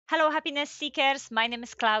Hello, happiness seekers. My name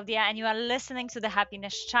is Klaudia, and you are listening to the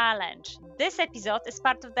Happiness Challenge. This episode is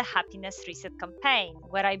part of the Happiness Reset campaign,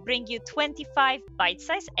 where I bring you 25 bite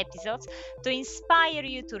sized episodes to inspire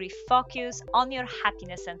you to refocus on your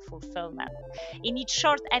happiness and fulfillment. In each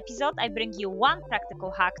short episode, I bring you one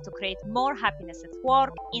practical hack to create more happiness at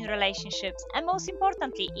work, in relationships, and most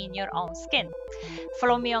importantly, in your own skin.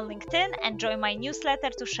 Follow me on LinkedIn and join my newsletter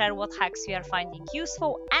to share what hacks you are finding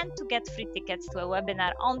useful and to get free tickets to a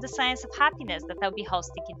webinar on the science of happiness that I'll be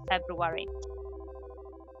hosting in February.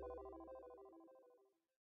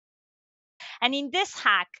 And in this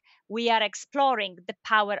hack, we are exploring the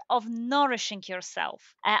power of nourishing yourself.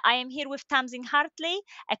 I am here with Tamsin Hartley,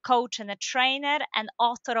 a coach and a trainer, and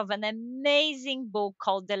author of an amazing book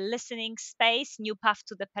called The Listening Space, New Path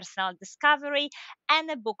to the Personal Discovery, and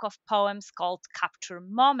a book of poems called Capture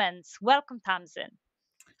Moments. Welcome, Tamsin.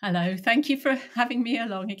 Hello, thank you for having me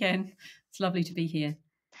along again. It's lovely to be here.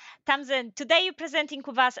 Tamsin, today you're presenting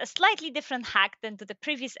with us a slightly different hack than to the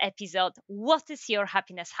previous episode. What is your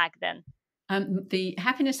happiness hack then? The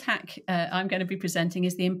happiness hack I'm going to be presenting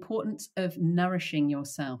is the importance of nourishing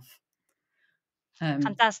yourself.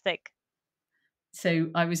 Fantastic. So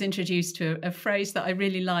I was introduced to a phrase that I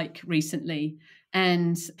really like recently,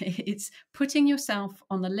 and it's putting yourself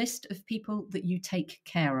on the list of people that you take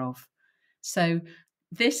care of. So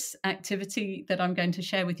this activity that I'm going to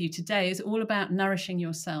share with you today is all about nourishing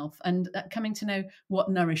yourself and coming to know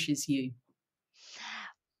what nourishes you.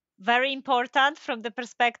 Very important from the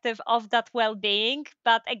perspective of that well-being.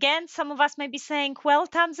 But again, some of us may be saying, well,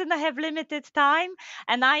 Tamsin, I have limited time,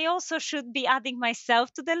 and I also should be adding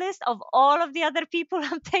myself to the list of all of the other people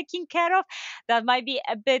I'm taking care of. That might be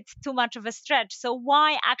a bit too much of a stretch. So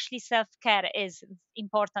why actually self-care is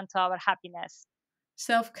important to our happiness?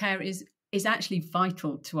 Self-care is actually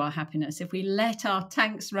vital to our happiness. If we let our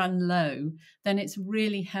tanks run low, then it's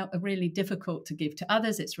really difficult to give to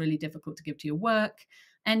others. It's really difficult to give to your work.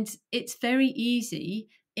 And it's very easy,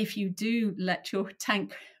 if you do let your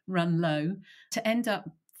tank run low, to end up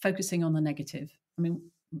focusing on the negative. I mean,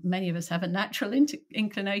 many of us have a natural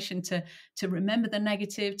inclination to remember the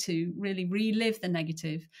negative, to really relive the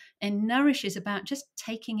negative. And Nourish is about just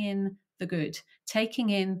taking in the good,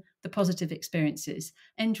 taking in the positive experiences,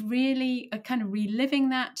 and really kind of reliving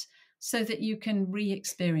that so that you can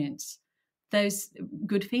re-experience those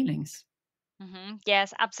good feelings.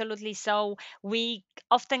 Yes, absolutely. So we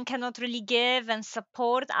often cannot really give and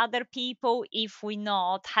support other people if we're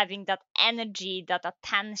not having that energy, that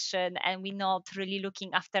attention, and we're not really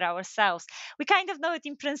looking after ourselves. We kind of know it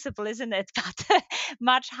in principle, isn't it? But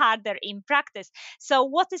much harder in practice. So,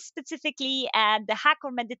 what is specifically the hack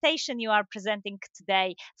or meditation you are presenting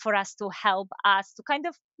today for us to help us to kind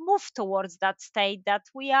of move towards that state that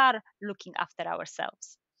we are looking after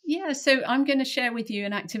ourselves? Yeah, so I'm going to share with you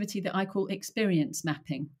an activity that I call experience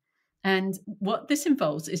mapping. And what this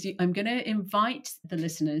involves is I'm going to invite the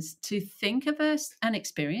listeners to think of an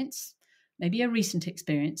experience, maybe a recent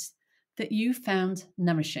experience, that you found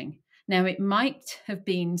nourishing. Now, it might have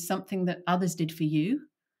been something that others did for you.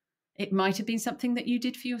 It might have been something that you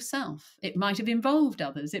did for yourself. It might have involved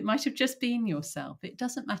others. It might have just been yourself. It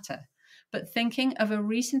doesn't matter. But thinking of a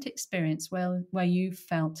recent experience where you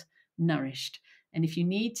felt nourished. And if you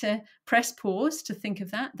need to press pause to think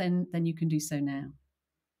of that, then you can do so now.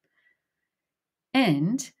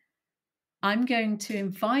 And I'm going to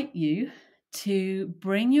invite you to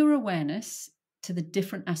bring your awareness to the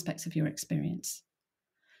different aspects of your experience.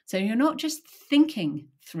 So you're not just thinking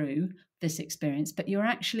through this experience, but you're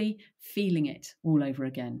actually feeling it all over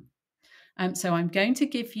again. So I'm going to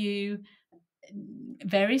give you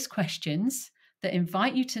various questions that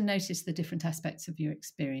invite you to notice the different aspects of your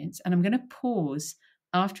experience. And I'm going to pause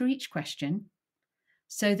after each question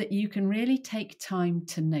so that you can really take time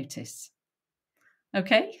to notice.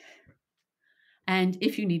 Okay? And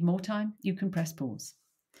if you need more time, you can press pause.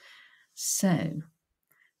 So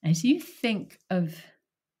as you think of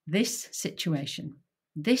this situation,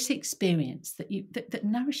 this experience that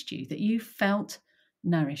nourished you, that you felt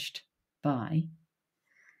nourished by,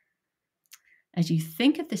 as you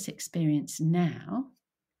think of this experience now,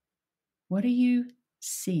 what are you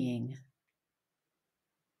seeing?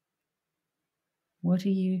 What are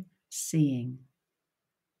you seeing?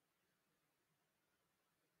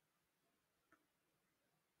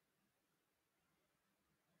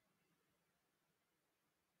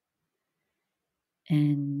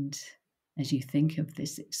 And as you think of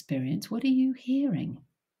this experience, what are you hearing?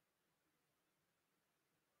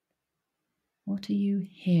 What are you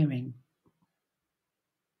hearing?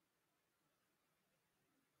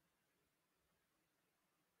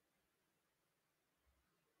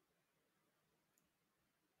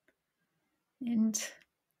 And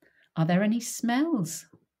are there any smells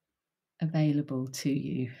available to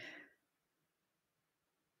you?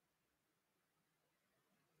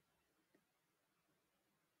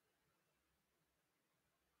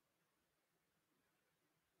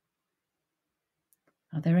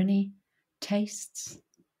 Are there any tastes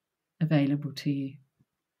available to you?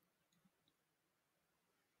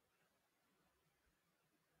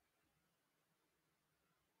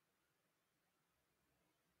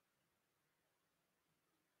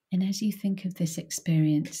 And as you think of this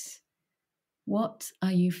experience, what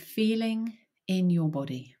are you feeling in your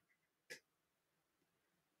body?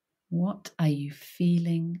 What are you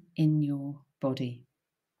feeling in your body?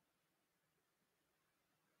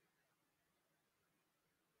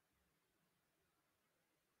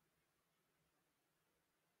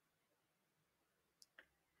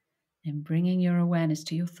 And bringing your awareness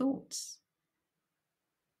to your thoughts.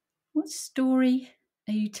 What story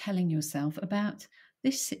are you telling yourself about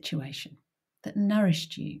this situation that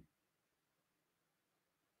nourished you?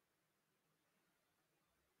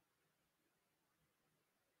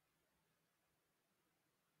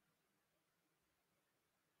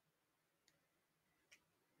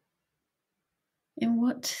 And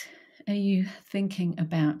what are you thinking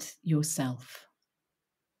about yourself?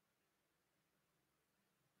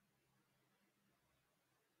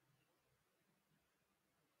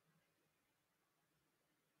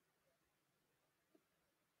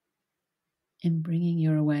 And bringing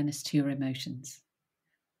your awareness to your emotions.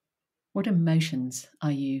 What emotions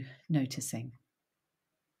are you noticing?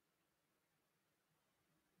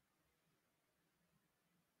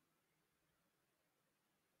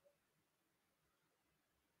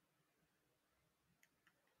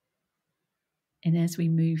 And as we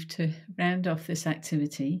move to round off this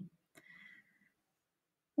activity,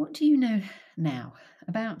 what do you know now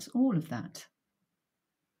about all of that?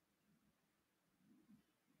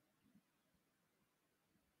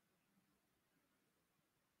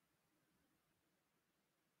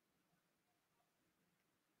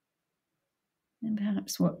 And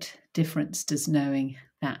perhaps what difference does knowing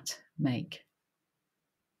that make?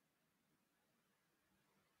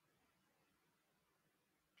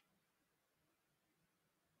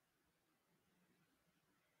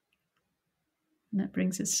 And that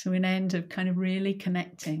brings us to an end of kind of really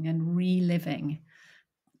connecting and reliving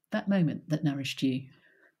that moment that nourished you.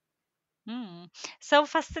 So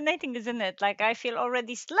fascinating, isn't it? Like I feel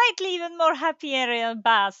already slightly even more happier and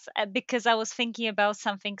buzz because I was thinking about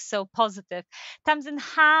something so positive. Tamsin,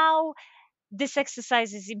 how this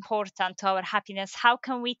exercise is important to our happiness? How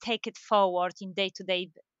can we take it forward in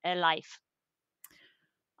day-to-day life?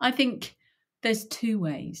 I think there's two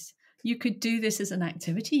ways. You could do this as an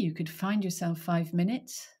activity. You could find yourself 5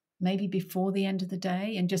 minutes, maybe before the end of the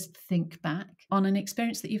day, and just think back on an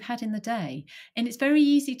experience that you've had in the day. And it's very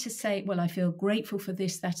easy to say, well, I feel grateful for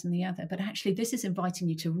this, that, and the other. But actually, this is inviting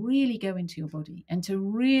you to really go into your body and to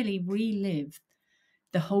really relive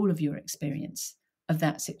the whole of your experience of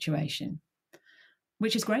that situation,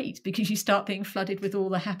 which is great because you start being flooded with all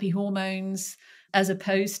the happy hormones as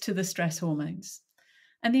opposed to the stress hormones.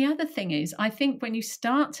 And the other thing is, I think when you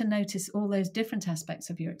start to notice all those different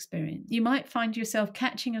aspects of your experience, you might find yourself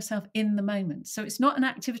catching yourself in the moment. So it's not an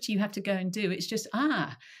activity you have to go and do. It's just,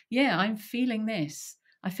 yeah, I'm feeling this.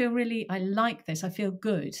 I like this. I feel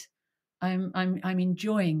good. I'm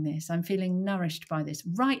enjoying this. I'm feeling nourished by this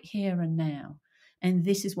right here and now. And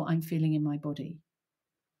this is what I'm feeling in my body.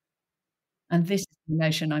 And this is the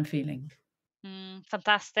emotion I'm feeling.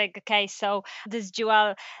 Fantastic. Okay, so this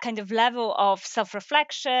dual kind of level of self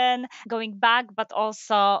reflection, going back, but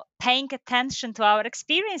also paying attention to our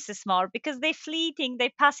experiences more because they're fleeting,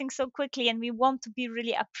 they're passing so quickly, and we want to be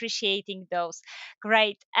really appreciating those.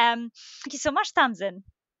 Great. Thank you so much, Tamsin.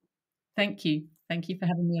 Thank you. Thank you for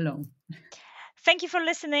having me along. Thank you for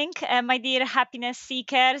listening, my dear happiness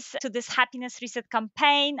seekers, to this happiness reset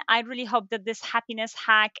campaign. I really hope that this happiness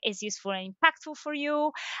hack is useful and impactful for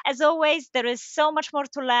you. As always, there is so much more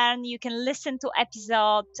to learn. You can listen to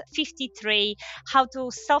episode 53, How to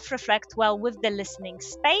Self Reflect Well with the Listening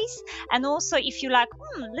Space. And also, if you like,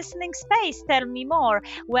 listening space, tell me more.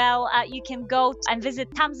 Well, you can go and visit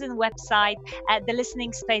Tamsin's website at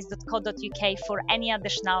thelisteningspace.co.uk for any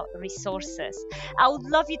additional resources. I would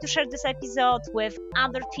love you to share this episode with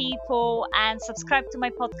other people and subscribe to my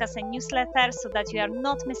podcast and newsletter so that you are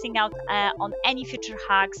not missing out on any future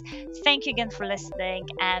hacks. Thank you again for listening,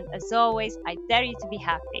 and as always, I dare you to be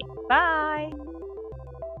happy. Bye.